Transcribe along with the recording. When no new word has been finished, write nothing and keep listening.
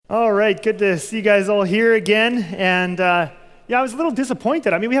All right, good to see you guys all here again. And I was a little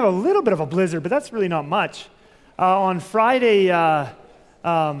disappointed. I mean, we have a little bit of a blizzard, but that's really not much. On Friday,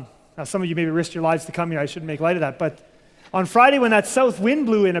 some of you maybe risked your lives to come here. I shouldn't make light of that. But on Friday, when that south wind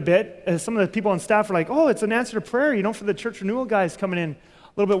blew in a bit, some of the people on staff were like, oh, it's an answer to prayer, for the church renewal guys coming in a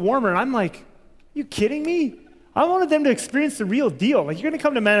little bit warmer. And I'm like, you kidding me? I wanted them to experience the real deal. Like, you're going to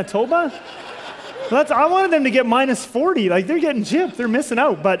come to Manitoba? I wanted them to get minus 40. Like, they're getting gypped. They're missing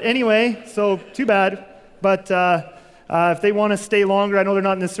out. But anyway, so too bad. But if they want to stay longer, I know they're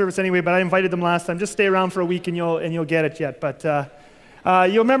not in this service anyway, but I invited them last time. Just stay around for a week and you'll get it yet. But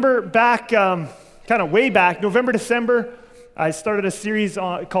you'll remember back, kind of way back, November, December, I started a series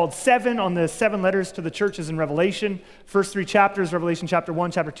called 7 on the 7 letters to the churches in Revelation. First 3 chapters, Revelation chapter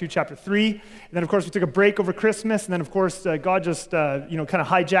 1, chapter 2, chapter 3. And then, of course, we took a break over Christmas. And then, of course, God just, kind of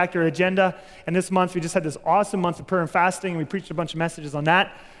hijacked our agenda. And this month, we just had this awesome month of prayer and fasting. And we preached a bunch of messages on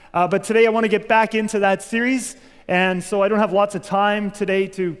that. But today, I want to get back into that series. And so I don't have lots of time today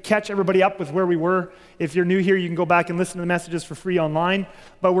to catch everybody up with where we were. If you're new here, you can go back and listen to the messages for free online.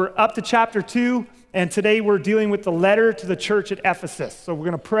 But we're up to chapter 2. And today we're dealing with the letter to the church at Ephesus. So we're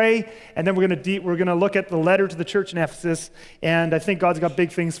going to pray, and then we're going to look at the letter to the church in Ephesus. And I think God's got big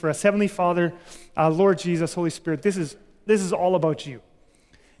things for us. Heavenly Father, Lord Jesus, Holy Spirit, this is all about you.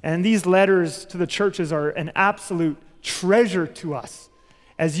 And these letters to the churches are an absolute treasure to us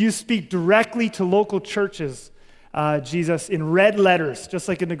as you speak directly to local churches, Jesus, in red letters, just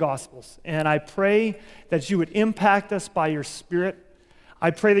like in the Gospels. And I pray that you would impact us by your Spirit. I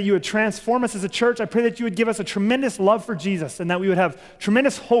pray that you would transform us as a church. I pray that you would give us a tremendous love for Jesus and that we would have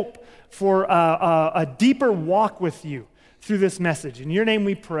tremendous hope for a deeper walk with you through this message. In your name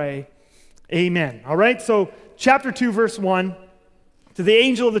we pray, amen. All right, so chapter 2, verse 1, to the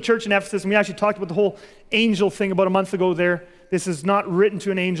angel of the church in Ephesus, and we actually talked about the whole angel thing about a month ago there. This is not written to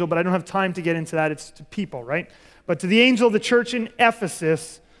an angel, but I don't have time to get into that. It's to people, right? But to the angel of the church in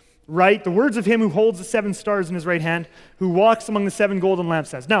Ephesus, right? The words of him who holds the 7 stars in his right hand, who walks among the 7 golden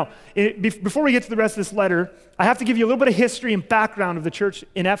lampstands. Now, before we get to the rest of this letter, I have to give you a little bit of history and background of the church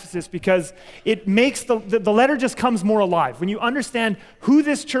in Ephesus because it makes the letter just comes more alive. When you understand who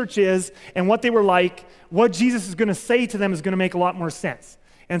this church is and what they were like, what Jesus is going to say to them is going to make a lot more sense.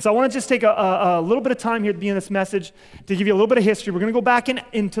 And so I want to just take a little bit of time here at the beginning of this message to give you a little bit of history. We're going to go back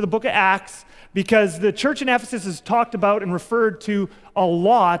into the book of Acts because the church in Ephesus is talked about and referred to a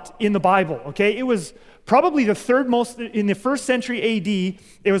lot in the Bible, okay? It was probably the third most, in the first century AD,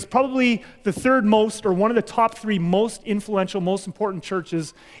 it was probably the third most or one of the top 3 most influential, most important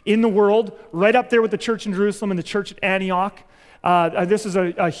churches in the world, right up there with the church in Jerusalem and the church at Antioch. This is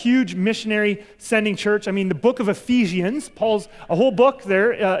a huge missionary sending church. I mean, the book of Ephesians, a whole book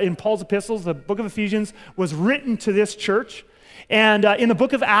there in Paul's epistles, the book of Ephesians was written to this church. And in the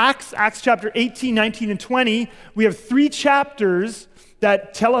book of Acts, Acts chapter 18, 19, and 20, we have 3 chapters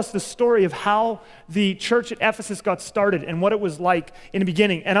that tell us the story of how the church at Ephesus got started and what it was like in the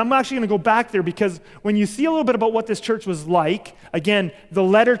beginning. And I'm actually going to go back there because when you see a little bit about what this church was like, again, the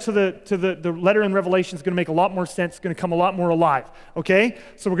letter to the letter in Revelation is going to make a lot more sense. It's going to come a lot more alive, okay?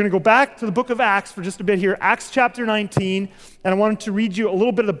 So we're going to go back to the book of Acts for just a bit here, Acts chapter 19, and I wanted to read you a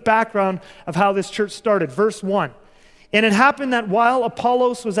little bit of the background of how this church started. Verse 1, and it happened that while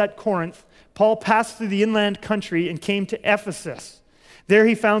Apollos was at Corinth, Paul passed through the inland country and came to Ephesus. There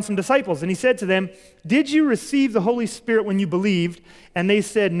he found some disciples, and he said to them, did you receive the Holy Spirit when you believed? And they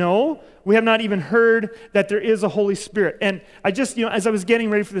said, no, we have not even heard that there is a Holy Spirit. And I just, as I was getting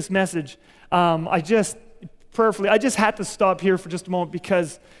ready for this message, I just had to stop here for just a moment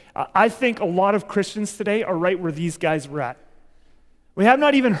because I think a lot of Christians today are right where these guys were at. We have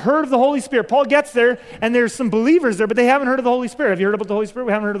not even heard of the Holy Spirit. Paul gets there, and there's some believers there, but they haven't heard of the Holy Spirit. Have you heard about the Holy Spirit?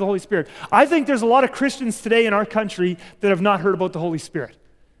 We haven't heard of the Holy Spirit. I think there's a lot of Christians today in our country that have not heard about the Holy Spirit.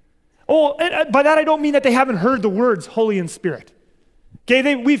 Oh, and by that I don't mean that they haven't heard the words Holy and Spirit.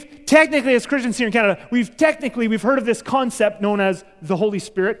 Okay, we've technically, as Christians here in Canada, we've heard of this concept known as the Holy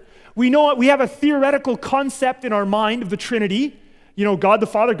Spirit. We know we have a theoretical concept in our mind of the Trinity. God the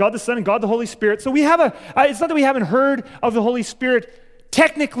Father, God the Son, and God the Holy Spirit. So we have it's not that we haven't heard of the Holy Spirit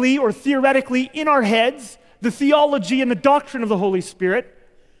technically or theoretically in our heads, the theology and the doctrine of the Holy Spirit.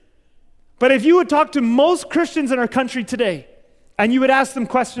 But if you would talk to most Christians in our country today, and you would ask them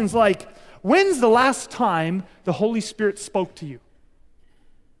questions like, when's the last time the Holy Spirit spoke to you?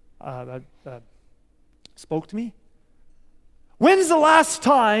 Spoke to me? When's the last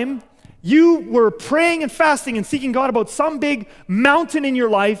time you were praying and fasting and seeking God about some big mountain in your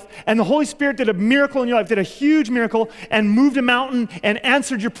life, and the Holy Spirit did a miracle in your life, did a huge miracle, and moved a mountain and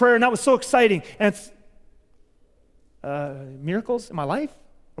answered your prayer, and that was so exciting. And it's miracles in my life?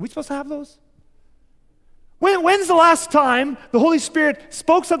 Are we supposed to have those? When's the last time the Holy Spirit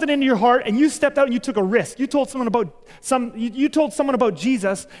spoke something into your heart and you stepped out and you took a risk? You told someone about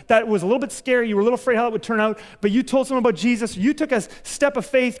Jesus that was a little bit scary. You were a little afraid how it would turn out, but you told someone about Jesus. You took a step of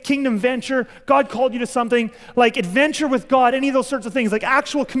faith, kingdom venture. God called you to something like adventure with God, any of those sorts of things, like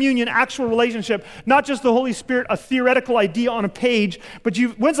actual communion, actual relationship, not just the Holy Spirit, a theoretical idea on a page, but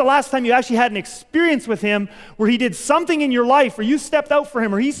when's the last time you actually had an experience with Him where He did something in your life, or you stepped out for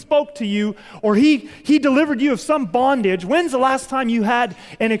Him, or He spoke to you, or He delivered you of some bondage? When's the last time you had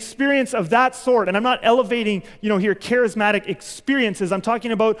an experience of that sort? And I'm not elevating, here charismatic experiences. I'm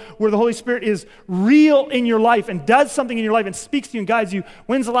talking about where the Holy Spirit is real in your life and does something in your life and speaks to you and guides you.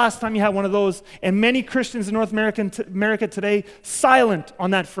 When's the last time you had one of those? And many Christians in North America today, silent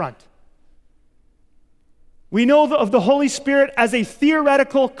on that front. We know of the Holy Spirit as a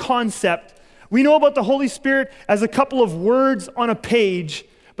theoretical concept. We know about the Holy Spirit as a couple of words on a page.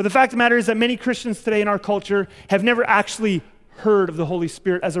 But the fact of the matter is that many Christians today in our culture have never actually heard of the Holy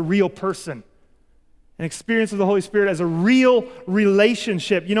Spirit as a real person, an experience of the Holy Spirit as a real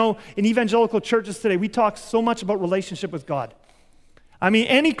relationship. In evangelical churches today, we talk so much about relationship with God. I mean,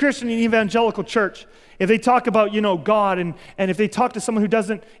 any Christian in evangelical church, if they talk about, God, and if they talk to someone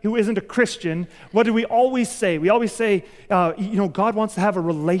who isn't a Christian, what do we always say? We always say, God wants to have a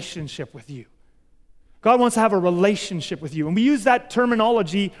relationship with you. God wants to have a relationship with you. And we use that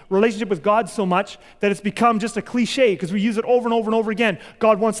terminology, relationship with God, so much that it's become just a cliche because we use it over and over and over again.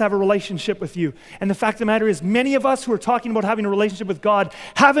 God wants to have a relationship with you. And the fact of the matter is, many of us who are talking about having a relationship with God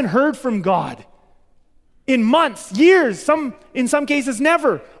haven't heard from God in months, years, in some cases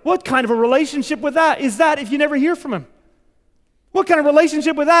never. What kind of a relationship with that is that if you never hear from Him? What kind of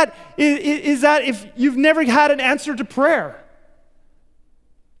relationship with that is that if you've never had an answer to prayer?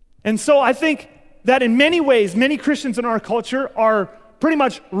 And so I think that in many ways, many Christians in our culture are pretty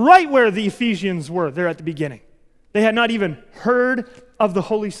much right where the Ephesians were there at the beginning. They had not even heard of the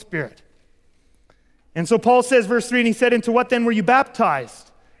Holy Spirit. And so Paul says, verse 3, and he said, into what then were you baptized?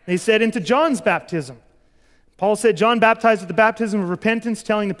 And he said, into John's baptism. Paul said, John baptized with the baptism of repentance,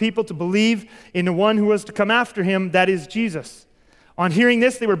 telling the people to believe in the one who was to come after him, that is Jesus. On hearing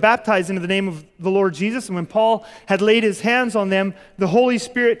this, they were baptized into the name of the Lord Jesus. And when Paul had laid his hands on them, the Holy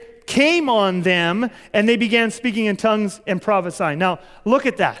Spirit came on them, and they began speaking in tongues and prophesying. Now, look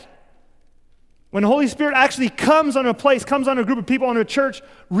at that. When the Holy Spirit actually comes on a place, comes on a group of people, on a church,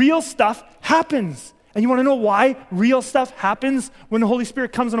 real stuff happens. And you want to know why real stuff happens when the Holy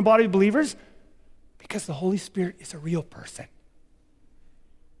Spirit comes on a body of believers? Because the Holy Spirit is a real person.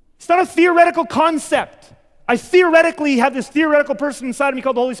 It's not a theoretical concept. I theoretically have this theoretical person inside of me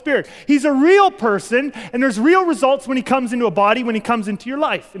called the Holy Spirit. He's a real person, and there's real results when He comes into a body, when He comes into your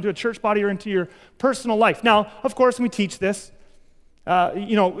life, into a church body or into your personal life. Now, of course, when we teach this,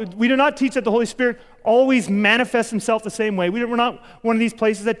 we do not teach that the Holy Spirit always manifests Himself the same way. We're not one of these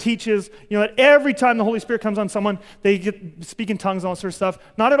places that teaches, that every time the Holy Spirit comes on someone, they speak in tongues and all sorts of stuff.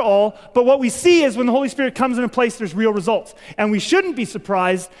 Not at all. But what we see is when the Holy Spirit comes in a place, there's real results. And we shouldn't be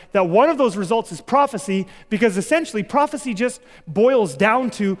surprised that one of those results is prophecy, because essentially prophecy just boils down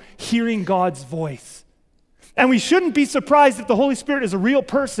to hearing God's voice. And we shouldn't be surprised if the Holy Spirit is a real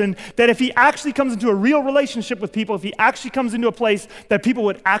person, that if He actually comes into a real relationship with people, if He actually comes into a place, that people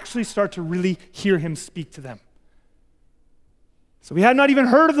would actually start to really hear Him speak to them. So we had not even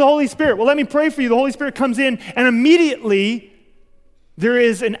heard of the Holy Spirit. Well, let me pray for you. The Holy Spirit comes in, and immediately there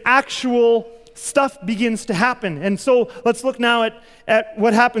is an actual stuff begins to happen. And so let's look now at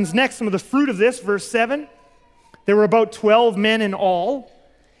what happens next, some of the fruit of this. Verse 7, there were about 12 men in all.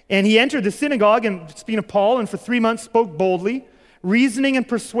 And he entered the synagogue, and speaking of Paul, and for 3 months spoke boldly, reasoning and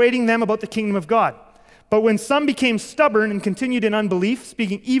persuading them about the kingdom of God. But when some became stubborn and continued in unbelief,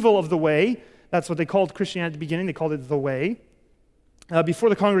 speaking evil of the way, that's what they called Christianity at the beginning, they called it the way, before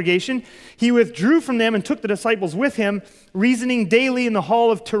the congregation, he withdrew from them and took the disciples with him, reasoning daily in the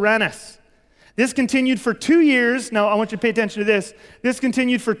hall of Tyrannus. This continued for 2 years. Now, I want you to pay attention to this. This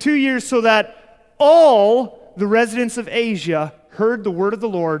continued for 2 years so that all the residents of Asia heard the word of the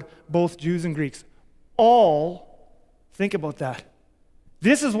Lord, both Jews and Greeks. All, think about that.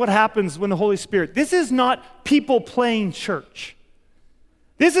 This is what happens when the Holy Spirit, this is not people playing church.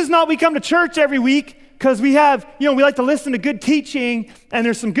 This is not we come to church every week because we have, we like to listen to good teaching and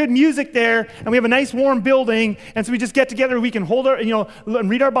there's some good music there and we have a nice warm building and so we just get together, we can hold our, and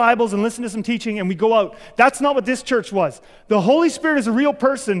read our Bibles and listen to some teaching and we go out. That's not what this church was. The Holy Spirit is a real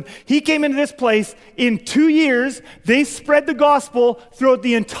person. He came into this place in 2 years. They spread the gospel throughout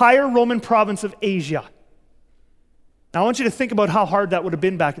the entire Roman province of Asia. Now I want you to think about how hard that would have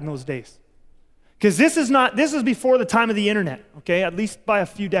been back in those days. Because this is before the time of the internet, okay? At least by a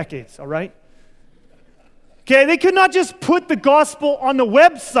few decades, all right? Okay, they could not just put the gospel on the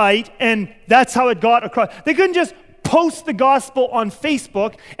website and that's how it got across. They couldn't just post the gospel on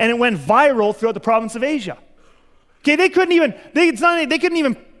Facebook and it went viral throughout the province of Asia. Okay, they couldn't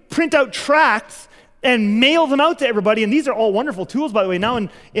even print out tracts and mail them out to everybody. And these are all wonderful tools, by the way. Now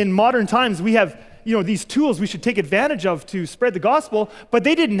in modern times, we have these tools we should take advantage of to spread the gospel, but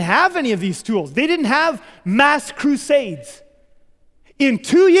they didn't have any of these tools. They didn't have mass crusades. In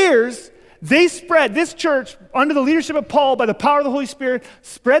 2 years, this church, under the leadership of Paul, by the power of the Holy Spirit,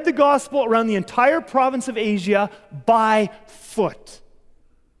 spread the gospel around the entire province of Asia by foot.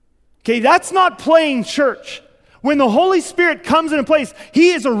 Okay, that's not playing church. When the Holy Spirit comes into place, he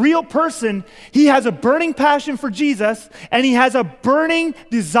is a real person. He has a burning passion for Jesus, and he has a burning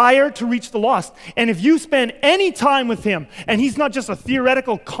desire to reach the lost. And if you spend any time with him, and he's not just a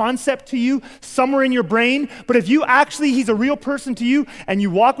theoretical concept to you somewhere in your brain, but if he's a real person to you, and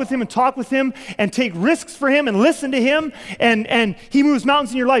you walk with him and talk with him and take risks for him and listen to him, and he moves mountains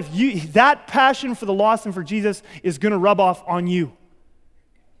in your life, that passion for the lost and for Jesus is going to rub off on you.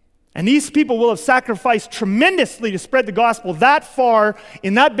 And these people will have sacrificed tremendously to spread the gospel that far,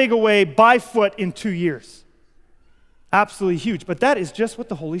 in that big a way, by foot in 2 years. Absolutely huge. But that is just what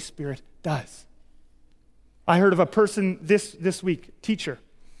the Holy Spirit does. I heard of a person this week, teacher,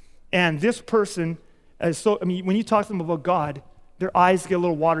 and this person, when you talk to them about God, their eyes get a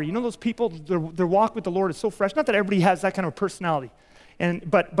little watery. You know those people, their walk with the Lord is so fresh. Not that everybody has that kind of personality.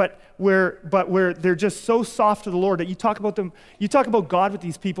 But where they're just so soft to the Lord that you talk about God with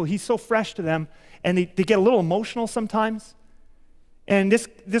these people, he's so fresh to them, and they get a little emotional sometimes. And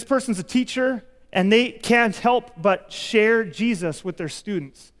this person's a teacher, and they can't help but share Jesus with their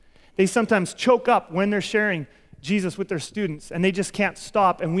students. They sometimes choke up when they're sharing Jesus with their students, and they just can't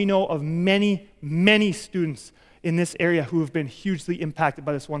stop. And we know of many, many students in this area who have been hugely impacted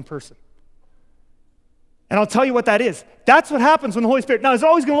by this one person. And I'll tell you what that is. That's what happens when the Holy Spirit... Now, is it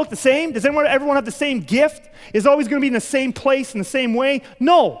always going to look the same? Does everyone have the same gift? Is it always going to be in the same place, in the same way?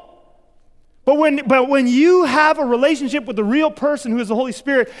 No. But when you have a relationship with the real person who is the Holy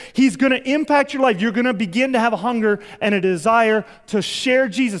Spirit, he's going to impact your life. You're going to begin to have a hunger and a desire to share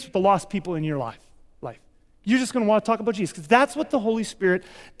Jesus with the lost people in your life. You're just going to want to talk about Jesus, because that's what the Holy Spirit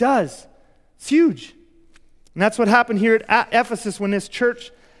does. It's huge. And that's what happened here at Ephesus when this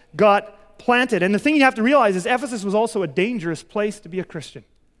church got planted. And the thing you have to realize is Ephesus was also a dangerous place to be a Christian.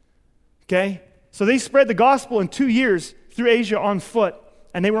 Okay? So they spread the gospel in 2 years through Asia on foot,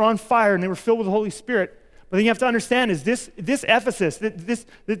 and they were on fire, and they were filled with the Holy Spirit. But the thing you have to understand is this Ephesus, and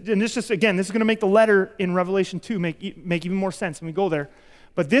this is going to make the letter in Revelation 2 make even more sense when we go there.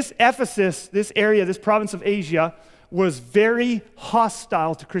 But this Ephesus, this area, this province of Asia, was very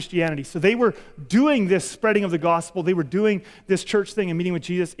hostile to Christianity. So they were doing this spreading of the gospel. They were doing this church thing and meeting with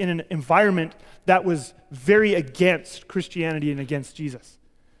Jesus in an environment that was very against Christianity and against Jesus.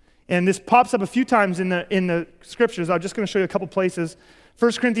 And this pops up a few times in the scriptures. I'm just going to show you a couple places.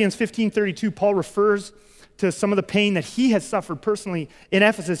 1 Corinthians 15:32, Paul refers to some of the pain that he has suffered personally in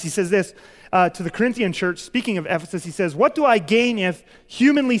Ephesus. He says this to the Corinthian church, speaking of Ephesus, he says, "What do I gain if,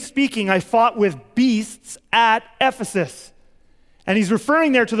 humanly speaking, I fought with beasts at Ephesus?" And he's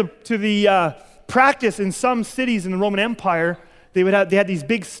referring there to the practice in some cities in the Roman Empire. They had these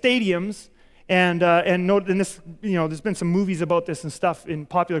big stadiums, and this, there's been some movies about this and stuff in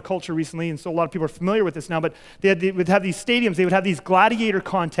popular culture recently, and so a lot of people are familiar with this now. But they would have these stadiums. They would have these gladiator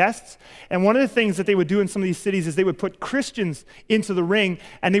contests, and one of the things that they would do in some of these cities is they would put Christians into the ring,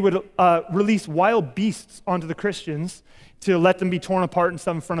 and they would release wild beasts onto the Christians to let them be torn apart and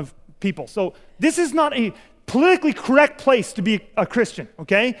stuff in front of people. So this is not a politically correct place to be a Christian,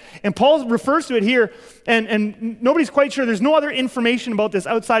 okay? And Paul refers to it here, and nobody's quite sure. There's no other information about this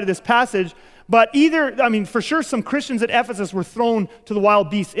outside of this passage, but for sure some Christians at Ephesus were thrown to the wild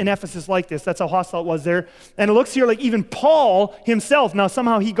beasts in Ephesus like this. That's how hostile it was there. And it looks here like even Paul himself, now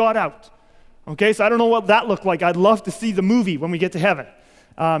somehow he got out. Okay, so I don't know what that looked like. I'd love to see the movie when we get to heaven.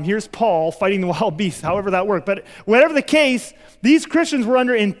 Here's Paul fighting the wild beasts, however that worked. But whatever the case, these Christians were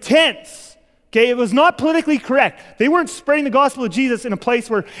under intense. Okay, it was not politically correct. They weren't spreading the gospel of Jesus in a place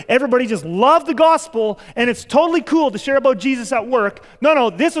where everybody just loved the gospel and it's totally cool to share about Jesus at work. No,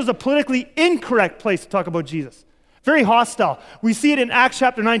 this was a politically incorrect place to talk about Jesus. Very hostile. We see it in Acts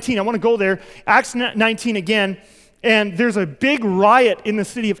chapter 19. I want to go there. Acts 19 again. And there's a big riot in the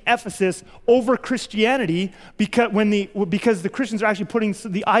city of Ephesus over Christianity because the Christians are actually putting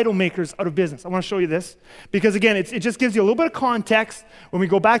the idol makers out of business. I want to show you this because, again, it just gives you a little bit of context. When we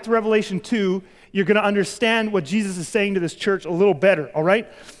go back to Revelation 2, you're going to understand what Jesus is saying to this church a little better, all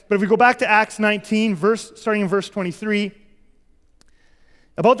right? But if we go back to Acts 19, starting in verse 23,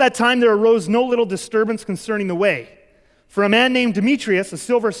 about that time there arose no little disturbance concerning the way. For a man named Demetrius, a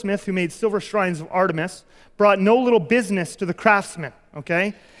silversmith who made silver shrines of Artemis, brought no little business to the craftsmen,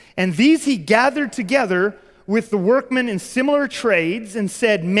 okay? And these he gathered together with the workmen in similar trades and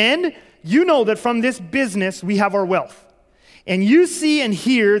said, Men, you know that from this business we have our wealth. And you see and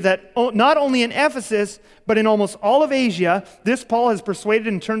hear that not only in Ephesus, but in almost all of Asia, this Paul has persuaded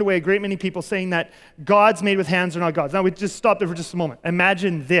and turned away a great many people, saying that gods made with hands are not gods. Now, we just stop there for just a moment.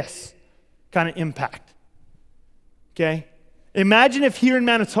 Imagine this kind of impact, okay? Imagine if here in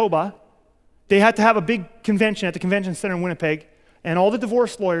Manitoba, they had to have a big convention at the convention center in Winnipeg, and all the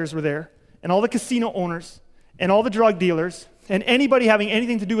divorce lawyers were there, and all the casino owners, and all the drug dealers, and anybody having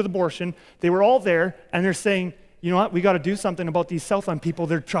anything to do with abortion. They were all there, and they're saying, you know what, we got to do something about these Southland people.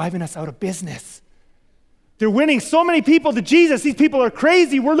 They're driving us out of business. They're winning so many people to Jesus. These people are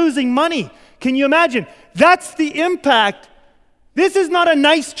crazy. We're losing money. Can you imagine? That's the impact. This is not a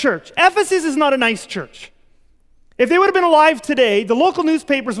nice church. Ephesus is not a nice church. If they would have been alive today, the local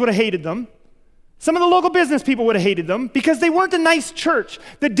newspapers would have hated them. Some of the local business people would have hated them because they weren't a nice church.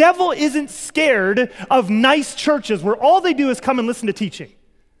 The devil isn't scared of nice churches where all they do is come and listen to teaching.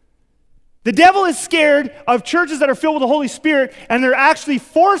 The devil is scared of churches that are filled with the Holy Spirit and they're actually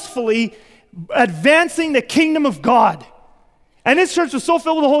forcefully advancing the kingdom of God. And this church was so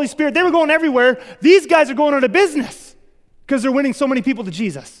filled with the Holy Spirit, they were going everywhere. These guys are going out of business because they're winning so many people to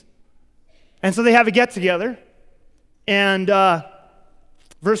Jesus. And so they have a get-together. And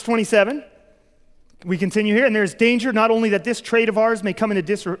verse 27, we continue here. And there's danger not only that this trade of ours may come into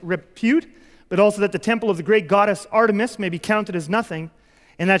disrepute, but also that the temple of the great goddess Artemis may be counted as nothing,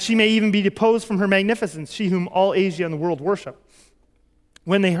 and that she may even be deposed from her magnificence, she whom all Asia and the world worship.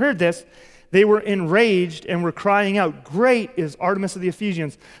 When they heard this, they were enraged and were crying out, Great is Artemis of the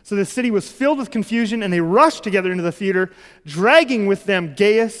Ephesians. So the city was filled with confusion, and they rushed together into the theater, dragging with them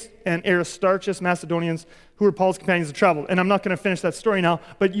Gaius and Aristarchus, Macedonians, who were Paul's companions of travel. And I'm not going to finish that story now,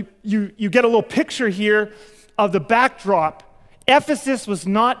 but you get a little picture here of the backdrop. Ephesus was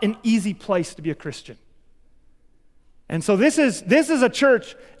not an easy place to be a Christian. And so this is a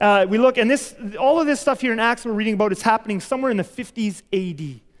church, we look, and all of this stuff here in Acts we're reading about is happening somewhere in the 50s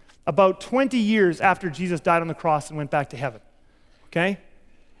AD, about 20 years after Jesus died on the cross and went back to heaven, okay?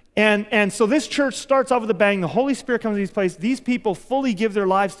 And so this church starts off with a bang. The Holy Spirit comes to these places. These people fully give their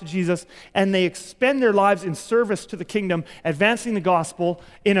lives to Jesus, and they expend their lives in service to the kingdom, advancing the gospel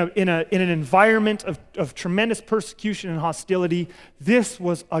in an environment of tremendous persecution and hostility. This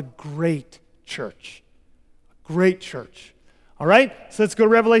was a great church. Great church. All right, so let's go to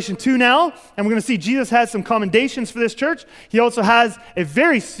Revelation 2 now, and we're going to see Jesus has some commendations for this church. He also has a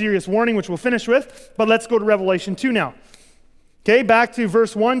very serious warning, which we'll finish with, but let's go to Revelation 2 now. Okay, back to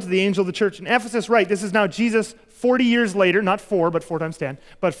verse 1, to the angel of the church in Ephesus. Right, this is now Jesus 40 years later, not 4, but 4 times 10,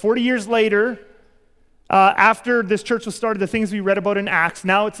 but 40 years later, after this church was started, the things we read about in Acts,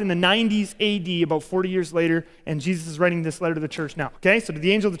 now it's in the 90s AD, about 40 years later, and Jesus is writing this letter to the church now. Okay, so to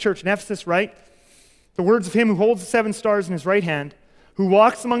the angel of the church in Ephesus, right? The words of him who holds the 7 stars in his right hand, who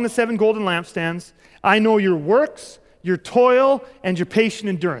walks among the 7 golden lampstands, I know your works, your toil, and your patient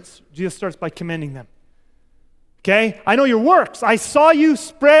endurance. Jesus starts by commending them. Okay? I know your works. I've seen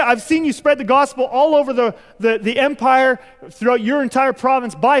you spread the gospel all over the empire, throughout your entire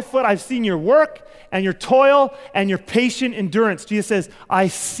province by foot. I've seen your work and your toil and your patient endurance. Jesus says, I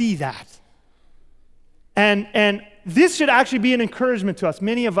see that. And this should actually be an encouragement to us.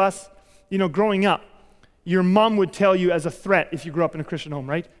 Many of us, growing up, your mom would tell you as a threat if you grew up in a Christian home,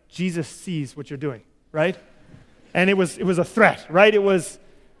 right? Jesus sees what you're doing, right? And it was a threat, right?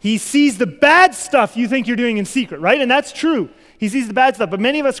 He sees the bad stuff you think you're doing in secret, right? And that's true. He sees the bad stuff. But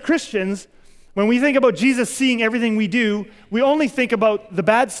many of us Christians, when we think about Jesus seeing everything we do, we only think about the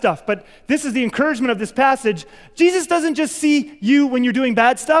bad stuff. But this is the encouragement of this passage. Jesus doesn't just see you when you're doing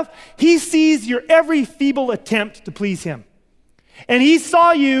bad stuff. He sees your every feeble attempt to please him. And he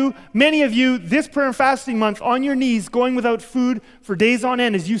saw you, many of you, this prayer and fasting month on your knees, going without food for days on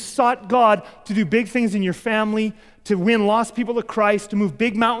end as you sought God to do big things in your family, to win lost people to Christ, to move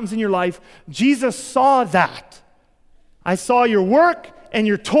big mountains in your life. Jesus saw that. I saw your work and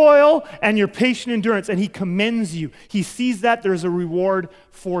your toil and your patient endurance, and he commends you. He sees that there's a reward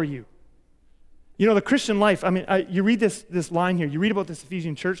for you. You know, the Christian life, you read this line here, you read about this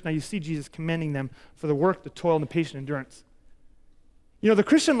Ephesian church, now you see Jesus commending them for the work, the toil, and the patient endurance. You know, the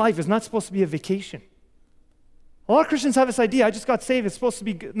Christian life is not supposed to be a vacation. A lot of Christians have this idea, I just got saved, it's supposed to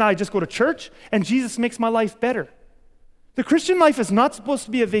be, now I just go to church, and Jesus makes my life better. The Christian life is not supposed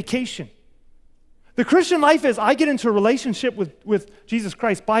to be a vacation. The Christian life is I get into a relationship with Jesus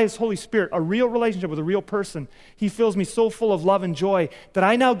Christ by His Holy Spirit, a real relationship with a real person. He fills me so full of love and joy that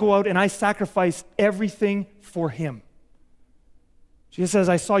I now go out and I sacrifice everything for Him. Jesus says,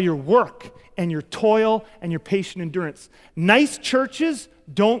 I saw your work and your toil and your patient endurance. Nice churches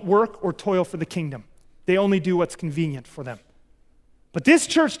don't work or toil for the kingdom. They only do what's convenient for them. But this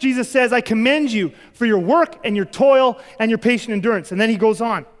church, Jesus says, I commend you for your work and your toil and your patient endurance. And then He goes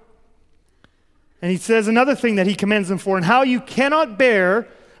on. And He says another thing that He commends them for, and how you cannot bear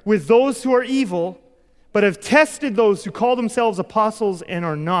with those who are evil, but have tested those who call themselves apostles and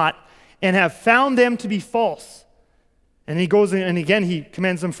are not, and have found them to be false. And He goes in, and again, He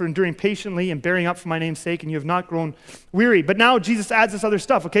commends them for enduring patiently and bearing up for my name's sake, and you have not grown weary. But now Jesus adds this other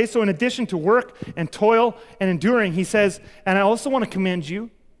stuff, okay? So in addition to work and toil and enduring, He says, and I also want to commend you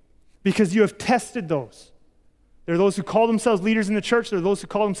because you have tested those. There are those who call themselves leaders in the church. There are those who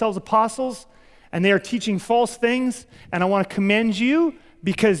call themselves apostles, and they are teaching false things, and I want to commend you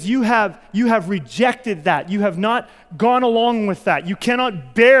because you have rejected that. You have not gone along with that. You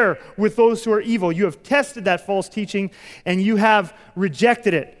cannot bear with those who are evil. You have tested that false teaching, and you have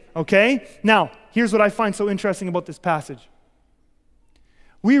rejected it, okay? Now, here's what I find so interesting about this passage.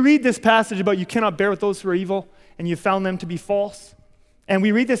 We read this passage about you cannot bear with those who are evil, and you found them to be false. And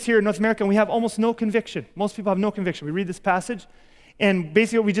we read this here in North America, and we have almost no conviction. Most people have no conviction. We read this passage, and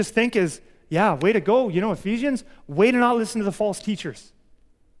basically what we just think is, yeah, way to go, Ephesians, way to not listen to the false teachers.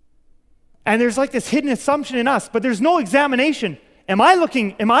 And there's like this hidden assumption in us, but there's no examination. Am I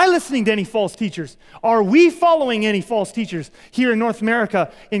listening to any false teachers? Are we following any false teachers here in North America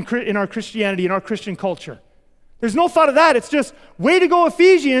in our Christianity, in our Christian culture? There's no thought of that. It's just, way to go,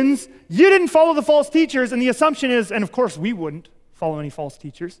 Ephesians, you didn't follow the false teachers, and the assumption is, and of course we wouldn't follow any false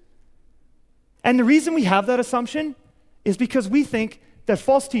teachers. And the reason we have that assumption is because we think that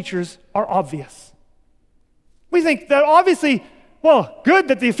false teachers are obvious. We think that obviously, well, good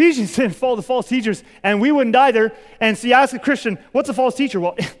that the Ephesians didn't follow the false teachers, and we wouldn't either. And so you ask a Christian, what's a false teacher?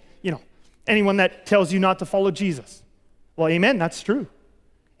 Well, anyone that tells you not to follow Jesus. Well, amen, that's true.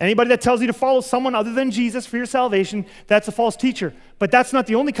 Anybody that tells you to follow someone other than Jesus for your salvation, that's a false teacher. But that's not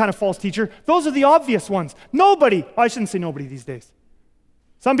the only kind of false teacher. Those are the obvious ones. I shouldn't say nobody these days.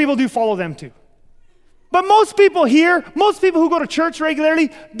 Some people do follow them too. But most people who go to church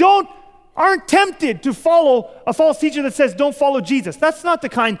regularly aren't tempted to follow a false teacher that says don't follow Jesus. That's not the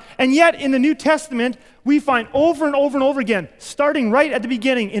kind. And yet in the New Testament, we find over and over and over again, starting right at the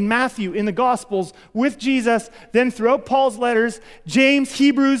beginning in Matthew, in the Gospels, with Jesus, then throughout Paul's letters, James,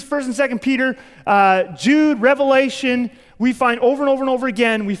 Hebrews, 1st and 2nd Peter, Jude, Revelation, we find over and over and over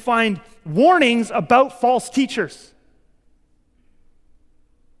again, we find warnings about false teachers.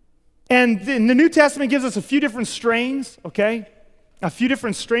 And the New Testament gives us a few different strains, okay? A few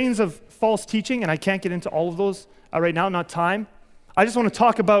different strains of false teaching, and I can't get into all of those right now, not time. I just want to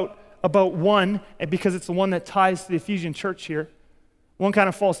talk about one, because it's the one that ties to the Ephesian church here. One kind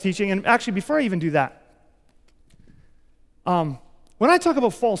of false teaching. And actually, before I even do that, when I talk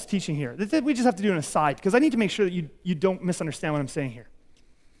about false teaching here, we just have to do an aside, because I need to make sure that you don't misunderstand what I'm saying here.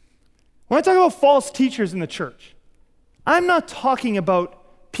 When I talk about false teachers in the church, I'm not talking about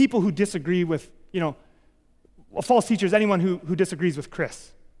people who disagree with, a false teacher is anyone who disagrees with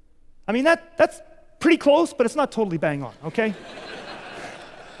Chris. I mean, that's pretty close, but it's not totally bang on, okay?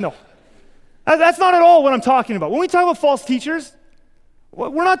 No. That's not at all what I'm talking about. When we talk about false teachers,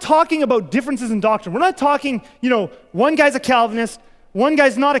 we're not talking about differences in doctrine. We're not talking, one guy's a Calvinist, one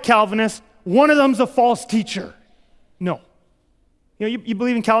guy's not a Calvinist, one of them's a false teacher. No. You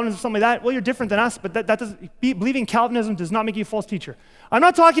believe in Calvinism or something like that? Well, you're different than us, but believing Calvinism does not make you a false teacher. I'm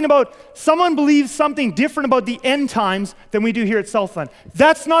not talking about someone believes something different about the end times than we do here at Southland.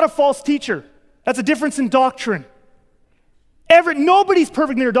 That's not a false teacher. That's a difference in doctrine. Nobody's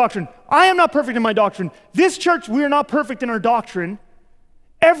perfect in their doctrine. I am not perfect in my doctrine. This church, we are not perfect in our doctrine.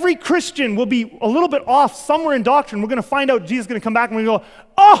 Every Christian will be a little bit off somewhere in doctrine. We're going to find out Jesus is going to come back and we're going to go,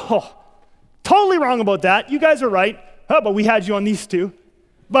 oh, totally wrong about that. You guys are right. But we had you on these two.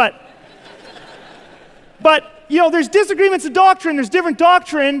 But there's disagreements in doctrine. There's different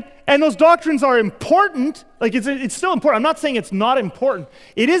doctrine, and those doctrines are important. Like, it's still important. I'm not saying it's not important.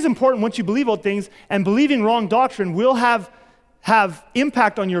 It is important once you believe all things, and believing wrong doctrine will have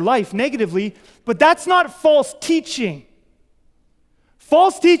impact on your life negatively, but that's not false teaching.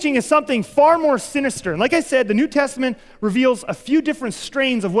 False teaching is something far more sinister. And like I said, the New Testament reveals a few different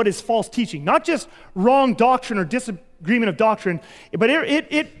strains of what is false teaching. Not just wrong doctrine or disagreement of doctrine, but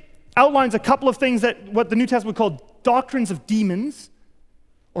it outlines a couple of things that what the New Testament would call doctrines of demons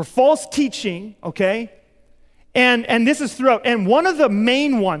or false teaching, okay? And this is throughout. And one of the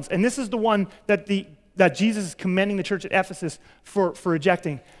main ones, and this is the one that Jesus is commending the church at Ephesus for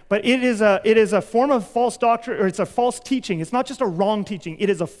rejecting. But it is a form of false doctrine, or it's a false teaching. It's not just a wrong teaching. It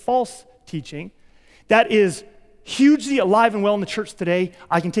is a false teaching that is hugely alive and well in the church today.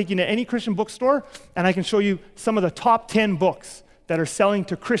 I can take you to any Christian bookstore, and I can show you some of the top 10 books that are selling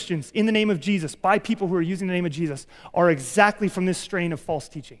to Christians in the name of Jesus by people who are using the name of Jesus are exactly from this strain of false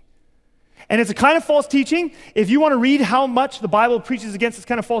teaching. And it's a kind of false teaching. If you want to read how much the Bible preaches against this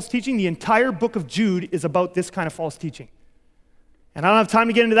kind of false teaching, the entire book of Jude is about this kind of false teaching. And I don't have time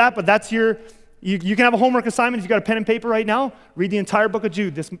to get into that, but that's you can have a homework assignment if you've got a pen and paper right now. Read the entire book of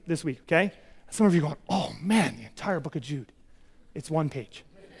Jude this week, okay? Some of you are going, oh man, the entire book of Jude. It's one page.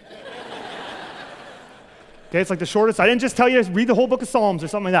 Okay, it's like the shortest. I didn't just tell you to read the whole book of Psalms or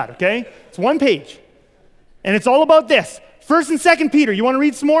something like that, okay? It's one page. And it's all about this. 1st and 2nd Peter. You want to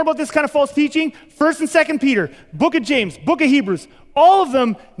read some more about this kind of false teaching? 1st and 2nd Peter, book of James, book of Hebrews. All of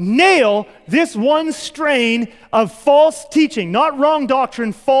them nail this one strain of false teaching. Not wrong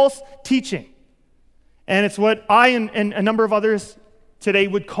doctrine, false teaching. And it's what I and a number of others today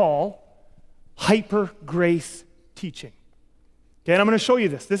would call hyper grace teaching. Okay, and I'm going to show you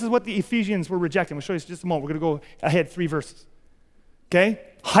this. This is what the Ephesians were rejecting. We'll show you this in just a moment. We're going to go ahead 3 verses. Okay?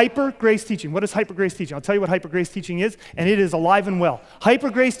 Hyper grace teaching. What is hyper grace teaching? I'll tell you what hyper grace teaching is, and it is alive and well. Hyper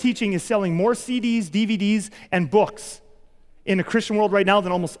grace teaching is selling more CDs, DVDs, and books in the Christian world right now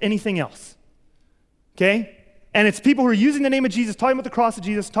than almost anything else. Okay? And it's people who are using the name of Jesus, talking about the cross of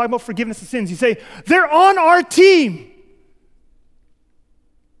Jesus, talking about forgiveness of sins. You say, they're on our team.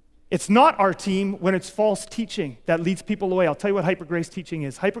 It's not our team when it's false teaching that leads people away. I'll tell you what hyper grace teaching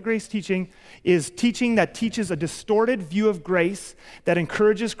is. Hyper grace teaching is teaching that teaches a distorted view of grace that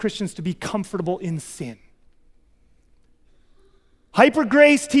encourages Christians to be comfortable in sin. Hyper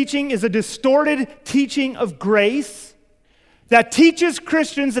grace teaching is a distorted teaching of grace that teaches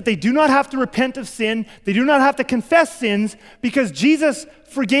Christians that they do not have to repent of sin, they do not have to confess sins, because Jesus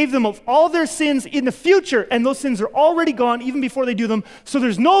forgave them of all their sins in the future, and those sins are already gone even before they do them. So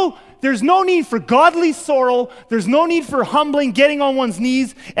there's no need for godly sorrow, there's no need for humbling, getting on one's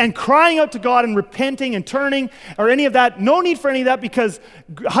knees and crying out to God and repenting and turning or any of that. No need for any of that, because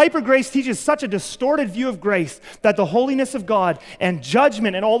hyper grace teaches such a distorted view of grace that the holiness of God and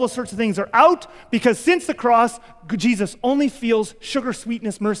judgment and all those sorts of things are out, because since the cross, Jesus only feels sugar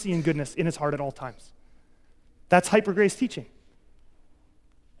sweetness, mercy, and goodness in his heart at all times. That's hyper grace teaching.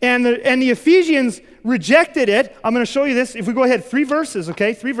 And the Ephesians rejected it. I'm going to show you this. If we go ahead, 3 verses,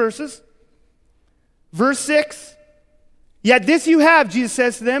 okay? 3 verses. Verse 6. Yet this you have, Jesus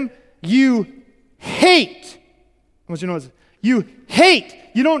says to them, you hate. I want you to know this. You hate.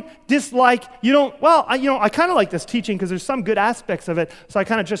 You don't dislike. You don't, well, I kind of like this teaching because there's some good aspects of it, so I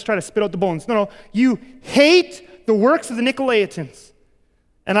kind of just try to spit out the bones. No. You hate the works of the Nicolaitans.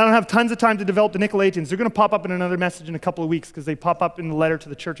 And I don't have tons of time to develop the Nicolaitans. They're going to pop up in another message in a couple of weeks because they pop up in the letter to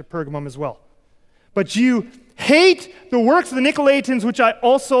the church of Pergamum as well. But you hate the works of the Nicolaitans, which I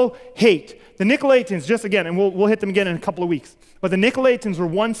also hate. The Nicolaitans, just again, and we'll hit them again in a couple of weeks. But the Nicolaitans were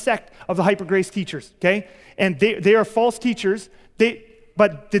one sect of the hyper grace teachers, okay? And they are false teachers.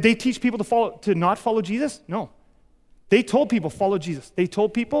 But did they teach people to not follow Jesus? No. They told people, follow Jesus. They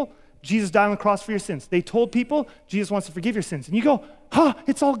told people, Jesus died on the cross for your sins. They told people, Jesus wants to forgive your sins. And you go,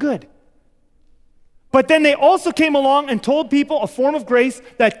 it's all good. But then they also came along and told people a form of grace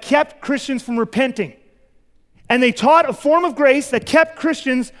that kept Christians from repenting. And they taught a form of grace that kept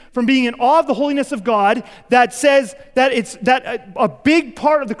Christians from being in awe of the holiness of God, that says that it's a big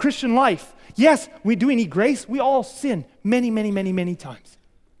part of the Christian life. Yes, we need grace. We all sin many, many, many, many times.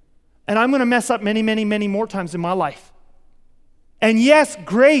 And I'm going to mess up many, many, many more times in my life. And yes,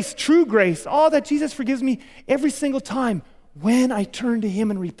 grace, true grace, that Jesus forgives me every single time when I turn to him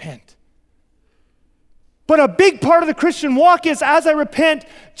and repent. But a big part of the Christian walk is, as I repent,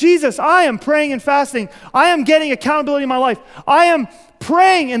 Jesus, I am praying and fasting. I am getting accountability in my life. I am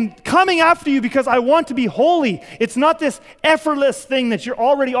praying and coming after you because I want to be holy. It's not this effortless thing that you're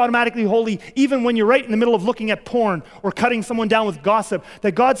already automatically holy, even when you're right in the middle of looking at porn or cutting someone down with gossip,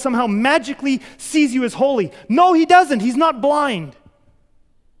 that God somehow magically sees you as holy. No, he doesn't. He's not blind.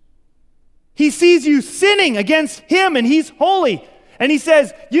 He sees you sinning against him, and he's holy. And he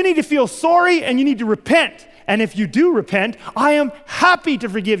says, you need to feel sorry and you need to repent. And if you do repent, I am happy to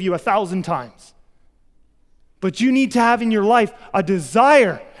forgive you 1,000 times. But you need to have in your life a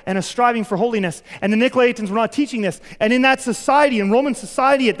desire and a striving for holiness. And the Nicolaitans were not teaching this. And in that society, in Roman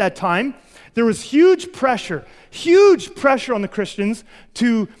society at that time, there was huge pressure on the Christians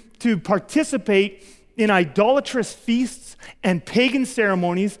to participate in idolatrous feasts and pagan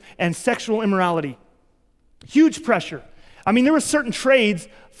ceremonies and sexual immorality. Huge pressure. I mean, there were certain trades.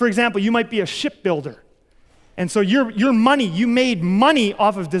 For example, you might be a shipbuilder. And so your money, you made money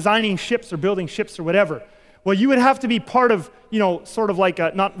off of designing ships or building ships or whatever. Well, you would have to be part of, sort of like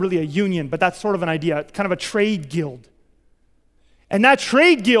not really a union, but that's sort of an idea, kind of a trade guild. And that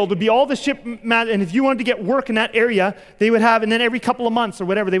trade guild would be all the shipmen, and if you wanted to get work in that area, they would have, and then every couple of months or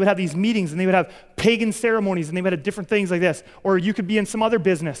whatever, they would have these meetings, and they would have pagan ceremonies, and they would have different things like this. Or you could be in some other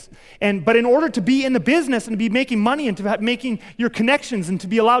business. But in order to be in the business and to be making money and to have, making your connections and to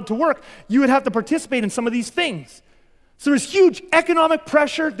be allowed to work, you would have to participate in some of these things. So there was huge economic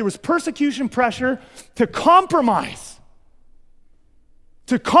pressure, there was persecution pressure to compromise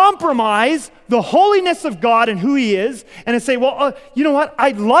the holiness of God and who He is, and to say, well, you know what?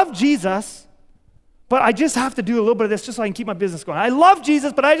 I love Jesus, but I just have to do a little bit of this just so I can keep my business going. I love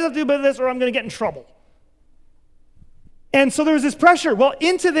Jesus, but I just have to do a bit of this or I'm going to get in trouble. And so there was this pressure. Well,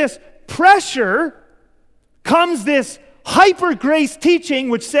 into this pressure comes this hyper grace teaching,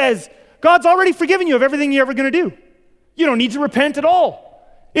 which says, God's already forgiven you of everything you're ever going to do. You don't need to repent at all.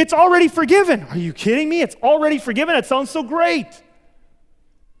 It's already forgiven. Are you kidding me? It's already forgiven. It sounds so great.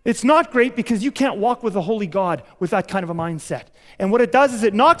 It's not great because you can't walk with a holy God with that kind of a mindset. And what it does is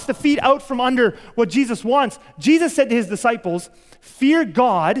it knocks the feet out from under what Jesus wants. Jesus said to His disciples, fear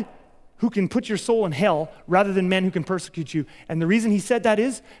God who can put your soul in hell rather than men who can persecute you. And the reason He said that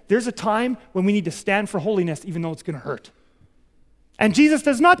is there's a time when we need to stand for holiness even though it's going to hurt. And Jesus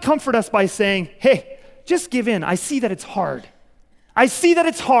does not comfort us by saying, hey, just give in. I see that it's hard. I see that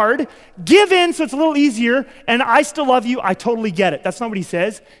it's hard. Give in so it's a little easier, and I still love you. I totally get it. That's not what He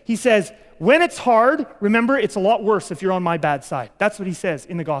says. He says, when it's hard, remember, it's a lot worse if you're on my bad side. That's what He says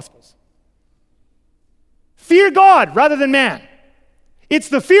in the Gospels. Fear God rather than man. It's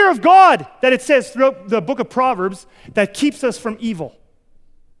the fear of God that it says throughout the book of Proverbs that keeps us from evil.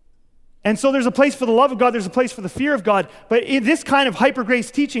 And so there's a place for the love of God, there's a place for the fear of God. But in this kind of hyper grace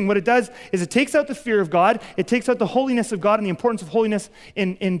teaching, what it does is it takes out the fear of God, it takes out the holiness of God and the importance of holiness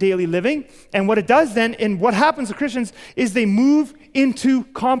in daily living. And what it does then, and what happens to Christians, is they move into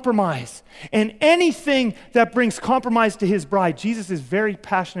compromise. And anything that brings compromise to His bride, Jesus is very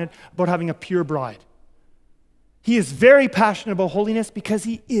passionate about having a pure bride. He is very passionate about holiness because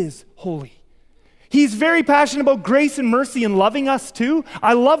He is holy. He's very passionate about grace and mercy and loving us too.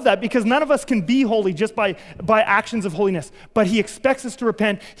 I love that because none of us can be holy just by actions of holiness. But He expects us to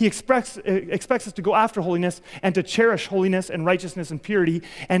repent. He expects us to go after holiness and to cherish holiness and righteousness and purity.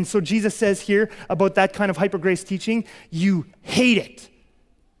 And so Jesus says here about that kind of hyper grace teaching, you hate it.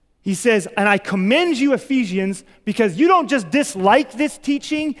 He says, and I commend you, Ephesians, because you don't just dislike this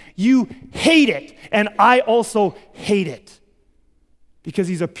teaching, you hate it. And I also hate it. Because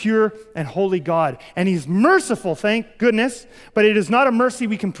He's a pure and holy God. And He's merciful, thank goodness, but it is not a mercy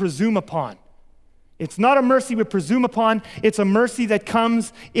we can presume upon. It's not a mercy we presume upon. It's a mercy that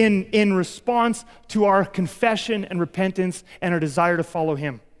comes in response to our confession and repentance and our desire to follow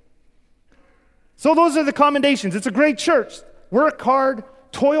Him. So those are the commendations. It's a great church. Work hard,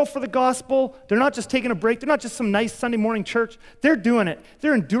 toil for the gospel. They're not just taking a break. They're not just some nice Sunday morning church. They're doing it.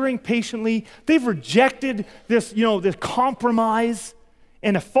 They're enduring patiently. They've rejected this compromise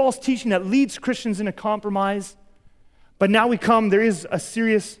and a false teaching that leads Christians into compromise. But now there is a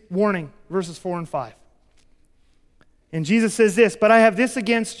serious warning, verses 4 and 5. And Jesus says this, but I have this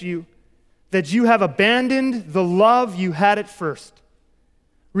against you, that you have abandoned the love you had at first.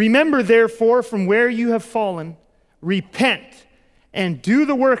 Remember, therefore, from where you have fallen, repent, and do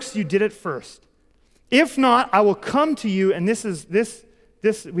the works you did at first. If not, I will come to you, and this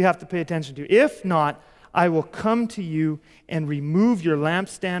we have to pay attention to. If not, I will come to you and remove your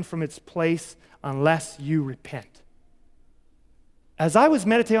lampstand from its place unless you repent. As I was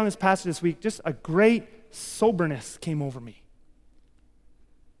meditating on this passage this week, just a great soberness came over me.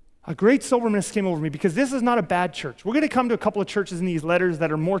 A great soberness came over me because this is not a bad church. We're going to come to a couple of churches in these letters that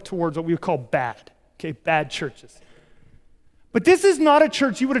are more towards what we would call bad, bad churches. But this is not a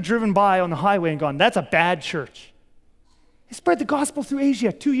church you would have driven by on the highway and gone, that's a bad church. They spread the gospel through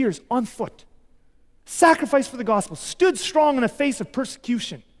Asia 2 years on foot. Sacrificed for the gospel, stood strong in the face of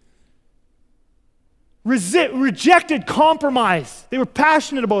persecution, rejected compromise. They were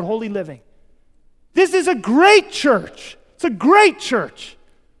passionate about holy living. This is a great church. It's a great church.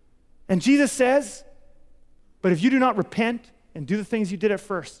 And Jesus says, but if you do not repent and do the things you did at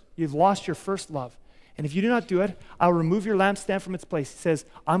first, you've lost your first love. And if you do not do it, I'll remove your lampstand from its place. He says,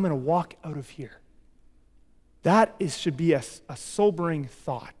 I'm going to walk out of here. Should be a sobering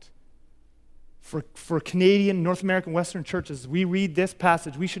thought. For Canadian, North American, Western churches, we read this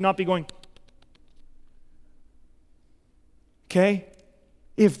passage, we should not be going, okay?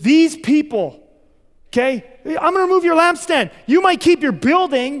 If these people, okay, I'm going to remove your lampstand. You might keep your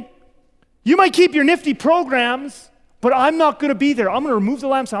building, you might keep your nifty programs, but I'm not going to be there. I'm going to remove the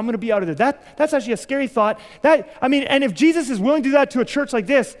lampstand. I'm going to be out of there. That's actually a scary thought. And if Jesus is willing to do that to a church like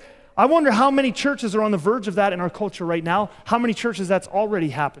this, I wonder how many churches are on the verge of that in our culture right now, how many churches that's already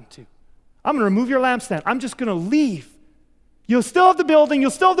happened to. I'm going to remove your lampstand. I'm just going to leave. You'll still have the building,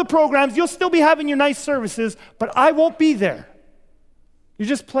 you'll still have the programs, you'll still be having your nice services, but I won't be there. You're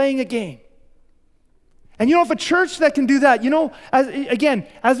just playing a game. And if a church that can do that,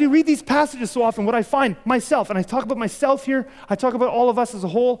 as we read these passages so often, what I find myself, and I talk about myself here, I talk about all of us as a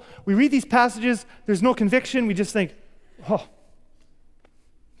whole, we read these passages, there's no conviction, we just think, oh,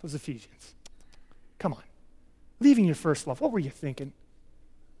 those Ephesians. Come on. Leaving your first love, what were you thinking?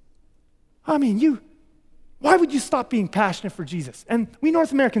 I mean, why would you stop being passionate for Jesus? And we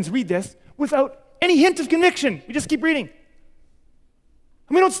North Americans read this without any hint of conviction. We just keep reading.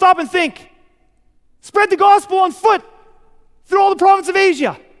 And we don't stop and think. Spread the gospel on foot through all the province of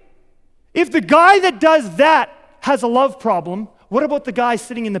Asia. If the guy that does that has a love problem, what about the guy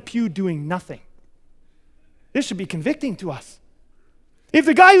sitting in the pew doing nothing? This should be convicting to us. If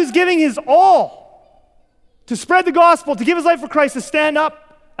the guy who's giving his all to spread the gospel, to give his life for Christ, to stand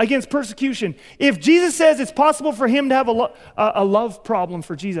up against persecution, if Jesus says it's possible for him to have a love problem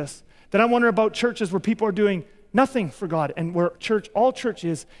for Jesus, then I wonder about churches where people are doing nothing for God and where all church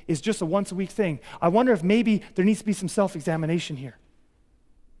is just a once-a-week thing. I wonder if maybe there needs to be some self-examination here.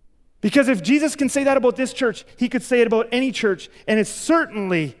 Because if Jesus can say that about this church, he could say it about any church, and it's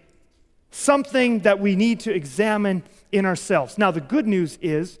certainly something that we need to examine in ourselves. Now, the good news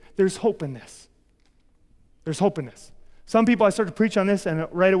is there's hope in this. There's hope in this. Some people, I start to preach on this, and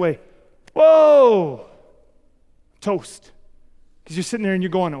right away, whoa, toast. Because you're sitting there and you're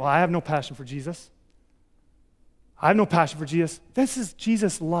going, well, I have no passion for Jesus. I have no passion for Jesus. This is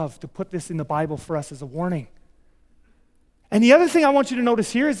Jesus' love to put this in the Bible for us as a warning. And the other thing I want you to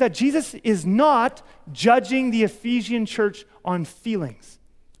notice here is that Jesus is not judging the Ephesian church on feelings.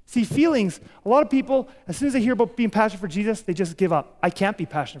 See, feelings, a lot of people, as soon as they hear about being passionate for Jesus, they just give up. I can't be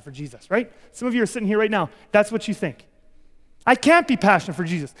passionate for Jesus, right? Some of you are sitting here right now. That's what you think. I can't be passionate for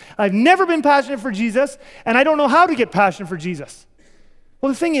Jesus. I've never been passionate for Jesus, and I don't know how to get passionate for Jesus.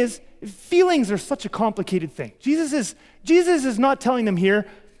 Well, the thing is, feelings are such a complicated thing. Jesus is not telling them here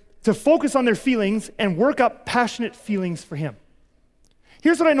to focus on their feelings and work up passionate feelings for him.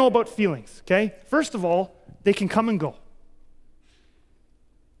 Here's what I know about feelings, okay? First of all, they can come and go.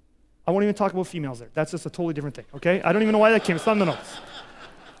 I won't even talk about females there. That's just a totally different thing, okay? I don't even know why that came. It's not in the notes.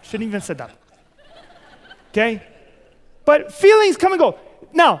 Shouldn't even have said that. Okay? But feelings come and go.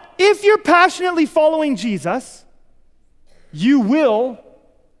 Now, if you're passionately following Jesus, you will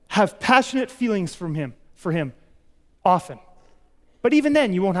have passionate feelings for him often. But even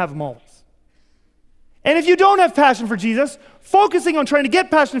then, you won't have them always. And if you don't have passion for Jesus, focusing on trying to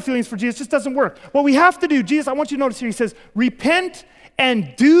get passionate feelings for Jesus just doesn't work. What we have to do, Jesus, I want you to notice here, he says, repent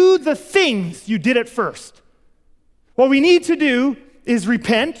and do the things you did at first. What we need to do is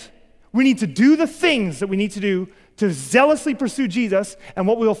repent. We need to do the things that we need to do to zealously pursue Jesus, and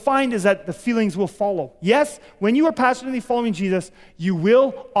what we'll find is that the feelings will follow. Yes, when you are passionately following Jesus, you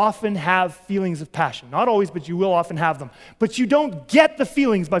will often have feelings of passion. Not always, but you will often have them. But you don't get the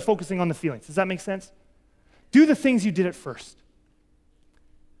feelings by focusing on the feelings. Does that make sense? Do the things you did at first.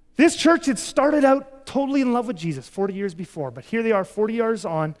 This church had started out totally in love with Jesus 40 years before, but here they are 40 years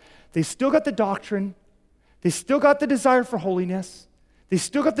on. They still got the doctrine. They still got the desire for holiness. They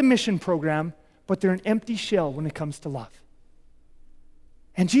still got the mission program, but they're an empty shell when it comes to love.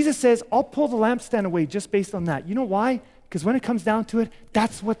 And Jesus says, I'll pull the lampstand away just based on that. You know why? Because when it comes down to it,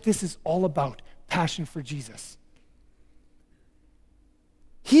 that's what this is all about, passion for Jesus.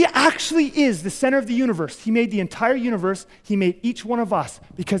 He actually is the center of the universe. He made the entire universe. He made each one of us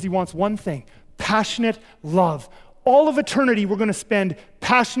because he wants one thing, passionate love. All of eternity, we're going to spend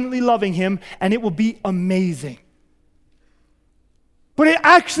passionately loving him, and it will be amazing. But it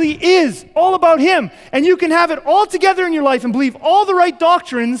actually is all about him. And you can have it all together in your life and believe all the right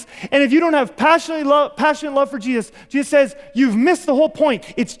doctrines. And if you don't have passionate love for Jesus, Jesus says, you've missed the whole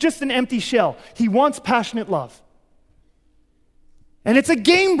point. It's just an empty shell. He wants passionate love. And it's a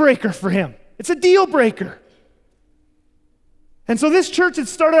game breaker for him. It's a deal breaker. And so this church had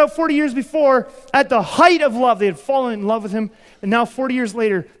started out 40 years before at the height of love. They had fallen in love with him. And now 40 years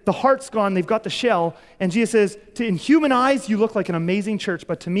later, the heart's gone. They've got the shell. And Jesus says, in human eyes, you look like an amazing church.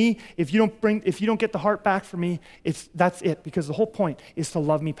 But to me, if you don't get the heart back from me, that's it. Because the whole point is to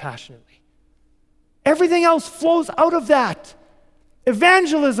love me passionately. Everything else flows out of that.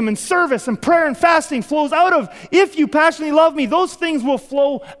 Evangelism and service and prayer and fasting flows out of, if you passionately love me, those things will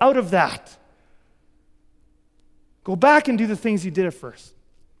flow out of that. Go back and do the things you did at first.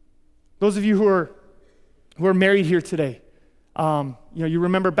 Those of you who are married here today, you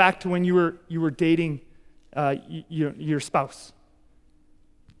remember back to when you were dating your spouse.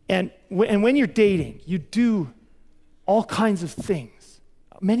 And when you're dating, you do all kinds of things.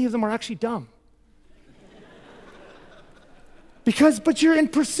 Many of them are actually dumb. But you're in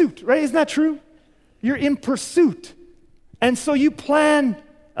pursuit, right? Isn't that true? You're in pursuit. And so you plan,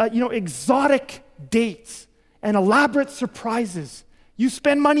 exotic dates and elaborate surprises. You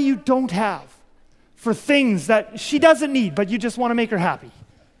spend money you don't have for things that she doesn't need, but you just want to make her happy.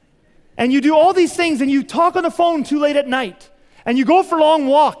 And you do all these things, and you talk on the phone too late at night, and you go for long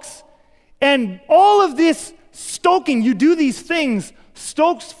walks. And all of this stoking, you do these things,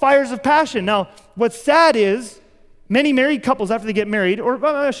 stokes fires of passion. Now, what's sad is, many married couples, after they get married, or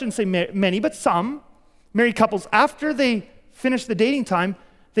I shouldn't say many, but some married couples, after they finish the dating time,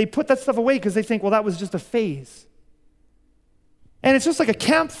 they put that stuff away because they think, well, that was just a phase. And it's just like a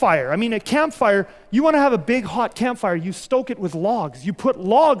campfire. I mean, a campfire, you want to have a big, hot campfire, you stoke it with logs. You put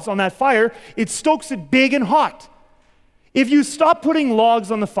logs on that fire, it stokes it big and hot. If you stop putting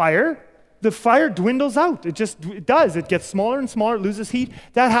logs on the fire dwindles out. It does. It gets smaller and smaller, it loses heat.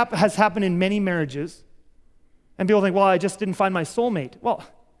 That has happened in many marriages. And people think, well, I just didn't find my soulmate. Well,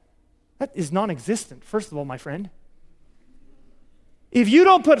 that is non-existent, first of all, my friend. If you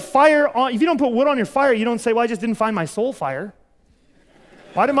don't put wood on your fire, you don't say, well, I just didn't find my soul fire.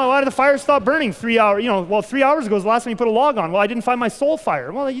 Why did the fire stop burning 3 hours? 3 hours ago was the last time you put a log on. Well, I didn't find my soul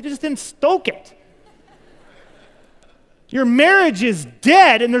fire. Well, you just didn't stoke it. Your marriage is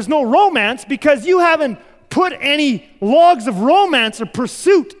dead and there's no romance because you haven't put any logs of romance or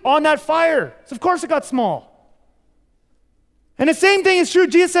pursuit on that fire. So of course it got small. And the same thing is true.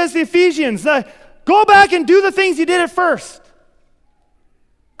 Jesus says to the Ephesians, go back and do the things you did at first.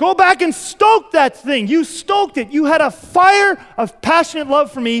 Go back and stoke that thing. You stoked it. You had a fire of passionate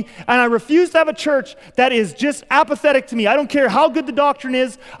love for me, and I refuse to have a church that is just apathetic to me. I don't care how good the doctrine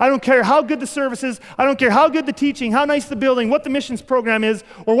is. I don't care how good the service is. I don't care how good the teaching, how nice the building, what the missions program is,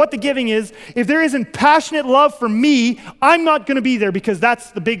 or what the giving is. If there isn't passionate love for me, I'm not going to be there because that's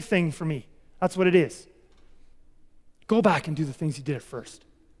the big thing for me. That's what it is. Go back and do the things you did at first.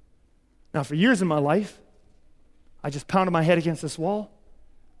 Now, for years in my life, I just pounded my head against this wall.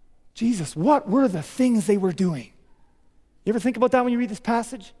 Jesus, what were the things they were doing? You ever think about that when you read this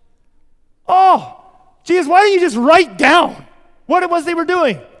passage? Oh, Jesus, why don't you just write down what it was they were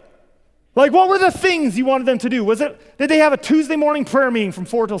doing? Like, what were the things you wanted them to do? Did they have a Tuesday morning prayer meeting from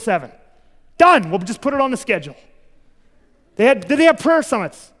 4 till 7? Done. We'll just put it on the schedule. Did they have prayer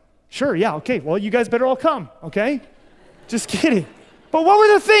summits? Sure, yeah, okay. Well, you guys better all come, okay? Just kidding. But what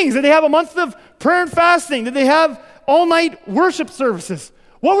were the things? Did they have a month of prayer and fasting? Did they have all-night worship services?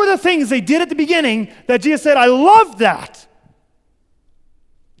 What were the things they did at the beginning that Jesus said, I love that?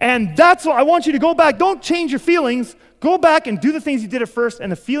 And that's what I want you to go back. Don't change your feelings. Go back and do the things you did at first,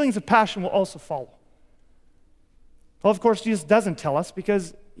 and the feelings of passion will also follow. Well, of course, Jesus doesn't tell us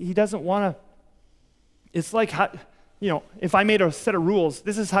because he doesn't want to. It's like, if I made a set of rules,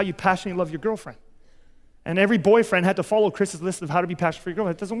 this is how you passionately love your girlfriend. And every boyfriend had to follow Chris's list of how to be passionate for your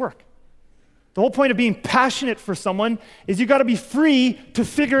girlfriend. It doesn't work. The whole point of being passionate for someone is you got to be free to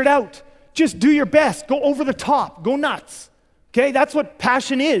figure it out. Just do your best. Go over the top. Go nuts. Okay? That's what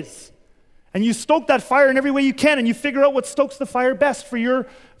passion is. And you stoke that fire in every way you can, and you figure out what stokes the fire best for your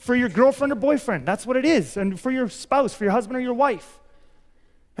girlfriend or boyfriend. That's what it is. And for your spouse, for your husband or your wife.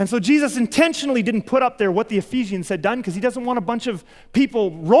 And so Jesus intentionally didn't put up there what the Ephesians had done because he doesn't want a bunch of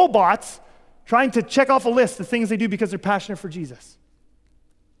people, robots, trying to check off a list of things they do because they're passionate for Jesus.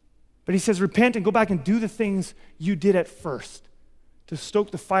 But he says, repent and go back and do the things you did at first to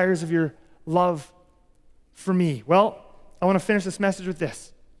stoke the fires of your love for me. Well, I want to finish this message with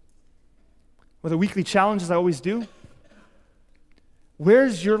this. With a weekly challenge, as I always do.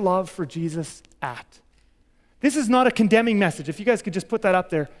 Where's your love for Jesus at? This is not a condemning message. If you guys could just put that up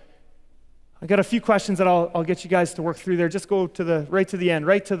there. I got a few questions that I'll get you guys to work through there. Just go to right to the end,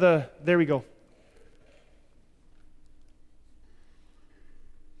 there we go.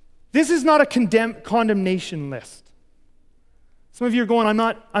 This is not a condemnation list. Some of you are going,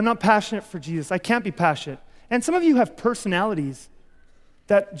 I'm not passionate for Jesus. I can't be passionate. And some of you have personalities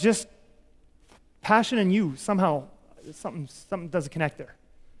that just passion and you somehow, something doesn't connect there.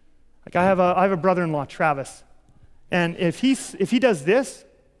 Like I have a brother-in-law, Travis, and if he does this,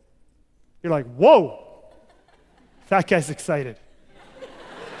 you're like, whoa, that guy's excited.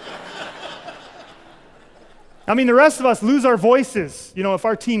 I mean, the rest of us lose our voices. You know, if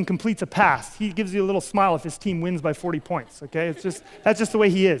our team completes a pass, he gives you a little smile if his team wins by 40 points, okay? That's just the way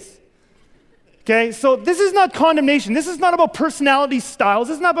he is. Okay, so this is not condemnation. This is not about personality styles.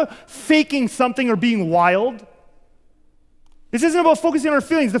 This is not about faking something or being wild. This isn't about focusing on our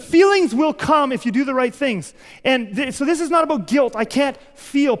feelings. The feelings will come if you do the right things. And so this is not about guilt. I can't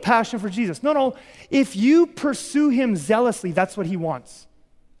feel passion for Jesus. No. If you pursue him zealously, that's what he wants.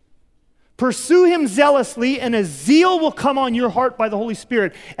 Pursue him zealously, and a zeal will come on your heart by the Holy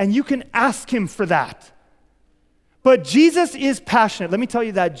Spirit, and you can ask him for that. But Jesus is passionate. Let me tell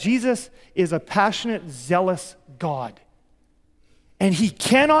you that Jesus is a passionate, zealous God. And he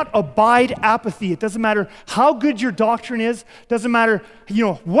cannot abide apathy. It doesn't matter how good your doctrine is. Doesn't matter,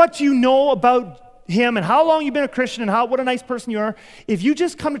 what you know about him and how long you've been a Christian and what a nice person you are. If you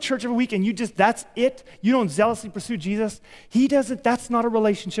just come to church every week and that's it, you don't zealously pursue Jesus, that's not a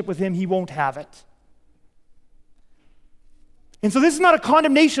relationship with him. He won't have it. And so this is not a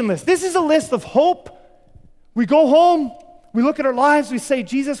condemnation list. This is a list of hope. We go home, we look at our lives, we say,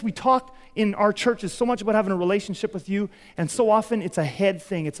 Jesus, we talk in our churches so much about having a relationship with you, and so often it's a head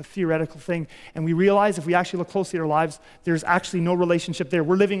thing, it's a theoretical thing, and we realize if we actually look closely at our lives, there's actually no relationship there.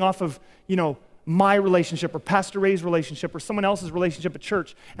 We're living off of, my relationship or Pastor Ray's relationship or someone else's relationship at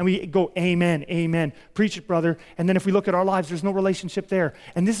church, and we go, amen, amen, preach it, brother, and then if we look at our lives, there's no relationship there.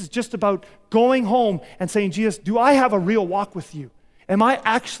 And this is just about going home and saying, Jesus, do I have a real walk with you? Am I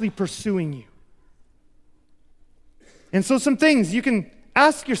actually pursuing you? And so some things you can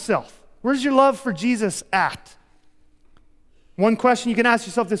ask yourself, where's your love for Jesus at? One question you can ask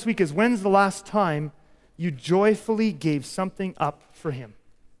yourself this week is, when's the last time you joyfully gave something up for him?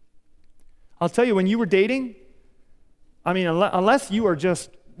 I'll tell you, when you were dating, unless you are just,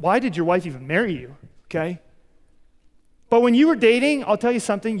 why did your wife even marry you, okay? But when you were dating, I'll tell you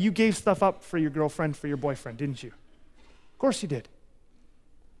something, you gave stuff up for your girlfriend, for your boyfriend, didn't you? Of course you did.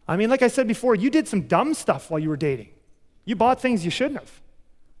 Like I said before, you did some dumb stuff while you were dating. You bought things you shouldn't have.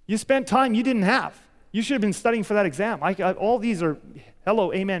 You spent time you didn't have. You should have been studying for that exam. All these are,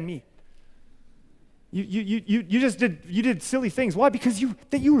 hello, amen, me. You did silly things. Why? Because you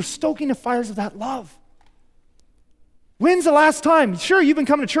were stoking the fires of that love. When's the last time? Sure, you've been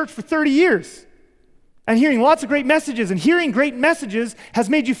coming to church for 30 years and hearing lots of great messages, and hearing great messages has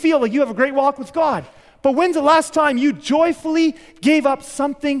made you feel like you have a great walk with God. But when's the last time you joyfully gave up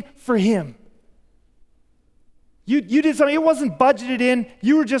something for him? You did something, it wasn't budgeted in,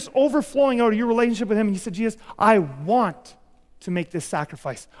 you were just overflowing out of your relationship with him, and you said, Jesus, I want to make this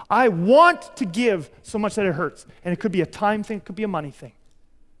sacrifice. I want to give so much that it hurts. And it could be a time thing, it could be a money thing.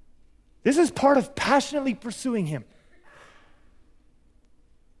 This is part of passionately pursuing him.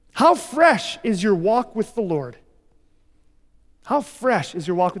 How fresh is your walk with the Lord? How fresh is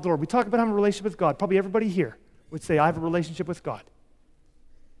your walk with the Lord? We talk about having a relationship with God. Probably everybody here would say, I have a relationship with God.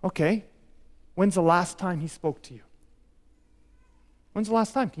 Okay. When's the last time he spoke to you? When's the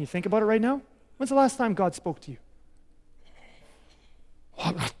last time? Can you think about it right now? When's the last time God spoke to you?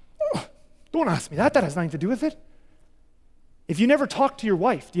 Don't ask me that. That has nothing to do with it. If you never talk to your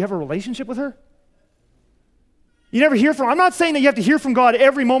wife, do you have a relationship with her? You never hear from her. I'm not saying that you have to hear from God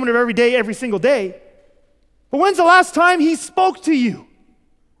every moment of every day, every single day. But when's the last time he spoke to you?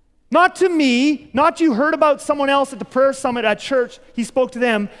 Not to me, not you heard about someone else at the prayer summit at church, he spoke to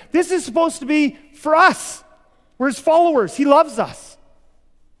them. This is supposed to be for us. We're his followers. He loves us.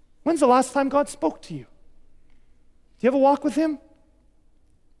 When's the last time God spoke to you? Do you have a walk with him?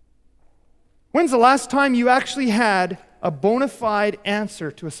 When's the last time you actually had a bona fide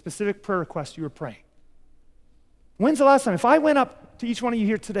answer to a specific prayer request you were praying? When's the last time? If I went up to each one of you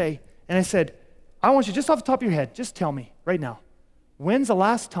here today and I said, I want you just off the top of your head, just tell me right now, when's the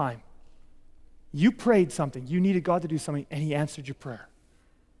last time you prayed something, you needed God to do something, and he answered your prayer?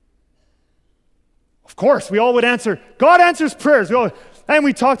 Of course, we all would answer, God answers prayers. And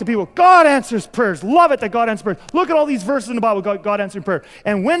we talk to people, God answers prayers. Love it that God answers prayers. Look at all these verses in the Bible, God answering prayer.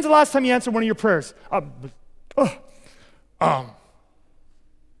 And when's the last time you answered one of your prayers? I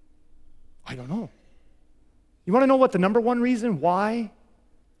don't know. You want to know what the number one reason why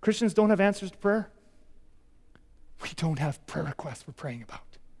Christians don't have answers to prayer? We don't have prayer requests we're praying about.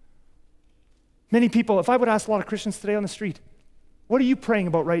 Many people, if I would ask a lot of Christians today on the street, what are you praying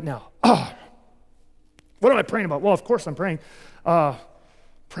about right now? What am I praying about? Well, of course I'm praying.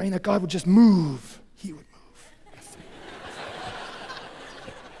 Praying that God would just move. He would move.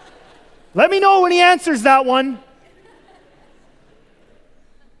 Let me know when he answers that one.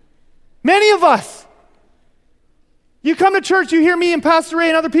 Many of us, you come to church, you hear me and Pastor Ray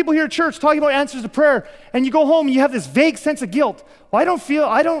and other people here at church talking about answers to prayer, and you go home and you have this vague sense of guilt. Well, when's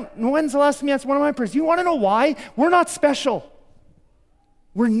the last time you answered one of my prayers? You want to know why? We're not special.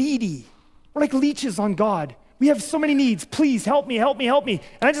 We're needy. We're like leeches on God. We have so many needs. Please help me, help me, help me.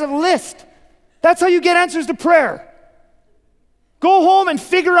 And I just have a list. That's how you get answers to prayer. Go home and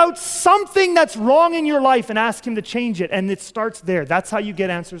figure out something that's wrong in your life and ask him to change it. And it starts there. That's how you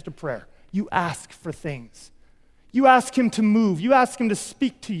get answers to prayer. You ask for things. You ask him to move. You ask him to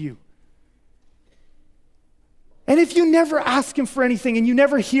speak to you. And if you never ask him for anything and you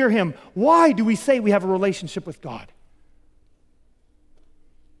never hear him, why do we say we have a relationship with God?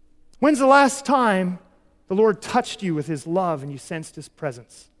 When's the last time the Lord touched you with his love and you sensed his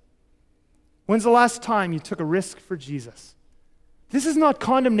presence? When's the last time you took a risk for Jesus? This is not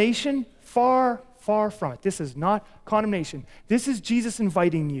condemnation. Far, far from it. This is not condemnation. This is Jesus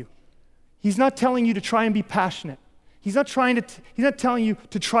inviting you. He's not telling you to try and be passionate. He's not telling you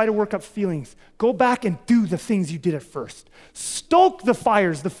to try to work up feelings. Go back and do the things you did at first. Stoke the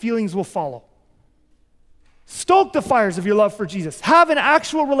fires, the feelings will follow. Stoke the fires of your love for Jesus. Have an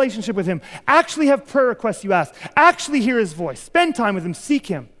actual relationship with him. Actually have prayer requests you ask. Actually hear his voice. Spend time with him. Seek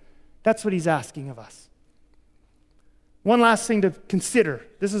him. That's what he's asking of us. One last thing to consider.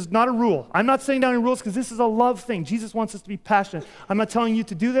 This is not a rule. I'm not saying down any rules because this is a love thing. Jesus wants us to be passionate. I'm not telling you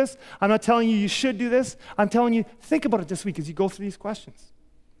to do this. I'm not telling you should do this. I'm telling you, think about it this week as you go through these questions.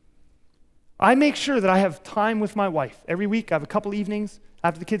 I make sure that I have time with my wife. Every week I have a couple evenings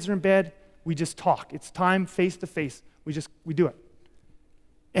after the kids are in bed. We just talk. It's time face to face. We do it.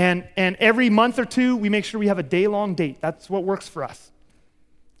 And every month or two, we make sure we have a day-long date. That's what works for us.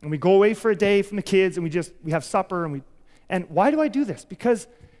 And we go away for a day from the kids, and we have supper, and why do I do this? Because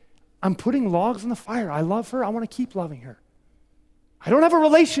I'm putting logs on the fire. I love her. I want to keep loving her. I don't have a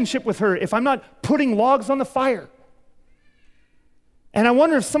relationship with her if I'm not putting logs on the fire. And I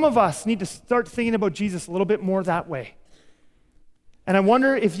wonder if some of us need to start thinking about Jesus a little bit more that way. And I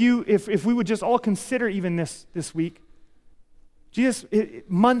wonder if we would just all consider even this week, Jesus,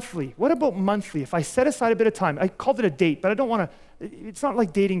 monthly. What about monthly? If I set aside a bit of time, I called it a date, but I don't want to, it's not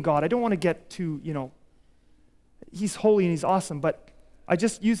like dating God. I don't want to get too, he's holy and he's awesome, but I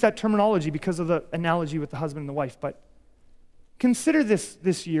just use that terminology because of the analogy with the husband and the wife. But consider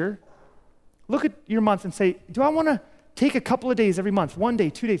this year. Look at your month and say, do I want to take a couple of days every month, 1 day,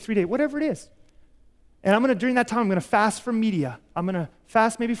 2 days, 3 days, whatever it is. And during that time, I'm going to fast from media. I'm going to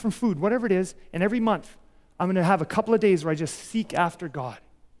fast maybe from food, whatever it is. And every month, I'm going to have a couple of days where I just seek after God.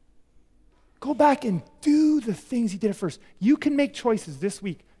 Go back and do the things he did at first. You can make choices this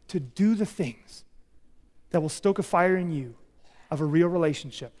week to do the things that will stoke a fire in you of a real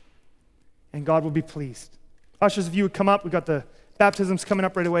relationship. And God will be pleased. Ushers, if you would come up, we've got the baptisms coming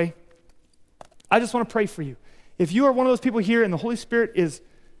up right away. I just want to pray for you. If you are one of those people here and the Holy Spirit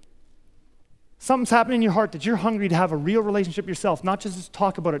something's happening in your heart that you're hungry to have a real relationship yourself, not just to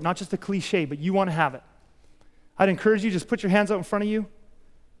talk about it, not just a cliche, but you want to have it. I'd encourage you, just put your hands out in front of you.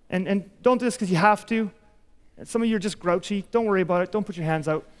 And don't do this because you have to. And some of you are just grouchy. Don't worry about it. Don't put your hands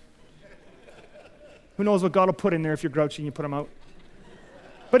out. Who knows what God will put in there if you're grouchy and you put them out.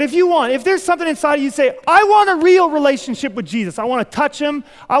 But if there's something inside of you, say, I want a real relationship with Jesus. I want to touch him.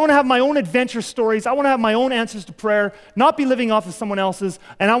 I want to have my own adventure stories. I want to have my own answers to prayer, not be living off of someone else's,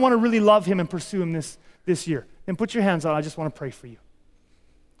 and I want to really love him and pursue him this year. Then put your hands out. I just want to pray for you.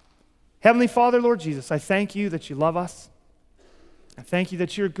 Heavenly Father, Lord Jesus, I thank you that you love us. I thank you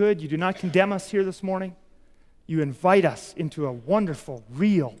that you're good. You do not condemn us here this morning. You invite us into a wonderful,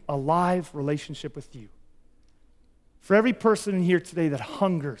 real, alive relationship with you. For every person in here today that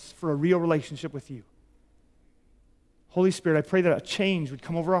hungers for a real relationship with you, Holy Spirit, I pray that a change would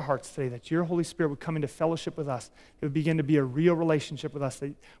come over our hearts today, that your Holy Spirit would come into fellowship with us. It would begin to be a real relationship with us,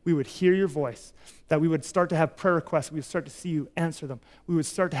 that we would hear your voice, that we would start to have prayer requests, we would start to see you answer them. We would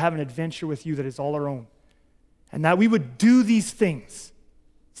start to have an adventure with you that is all our own. And that we would do these things.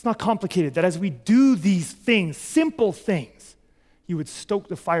 It's not complicated, that as we do these things, simple things, you would stoke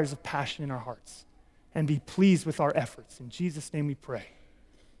the fires of passion in our hearts and be pleased with our efforts. In Jesus' name we pray.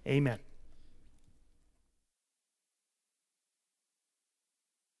 Amen.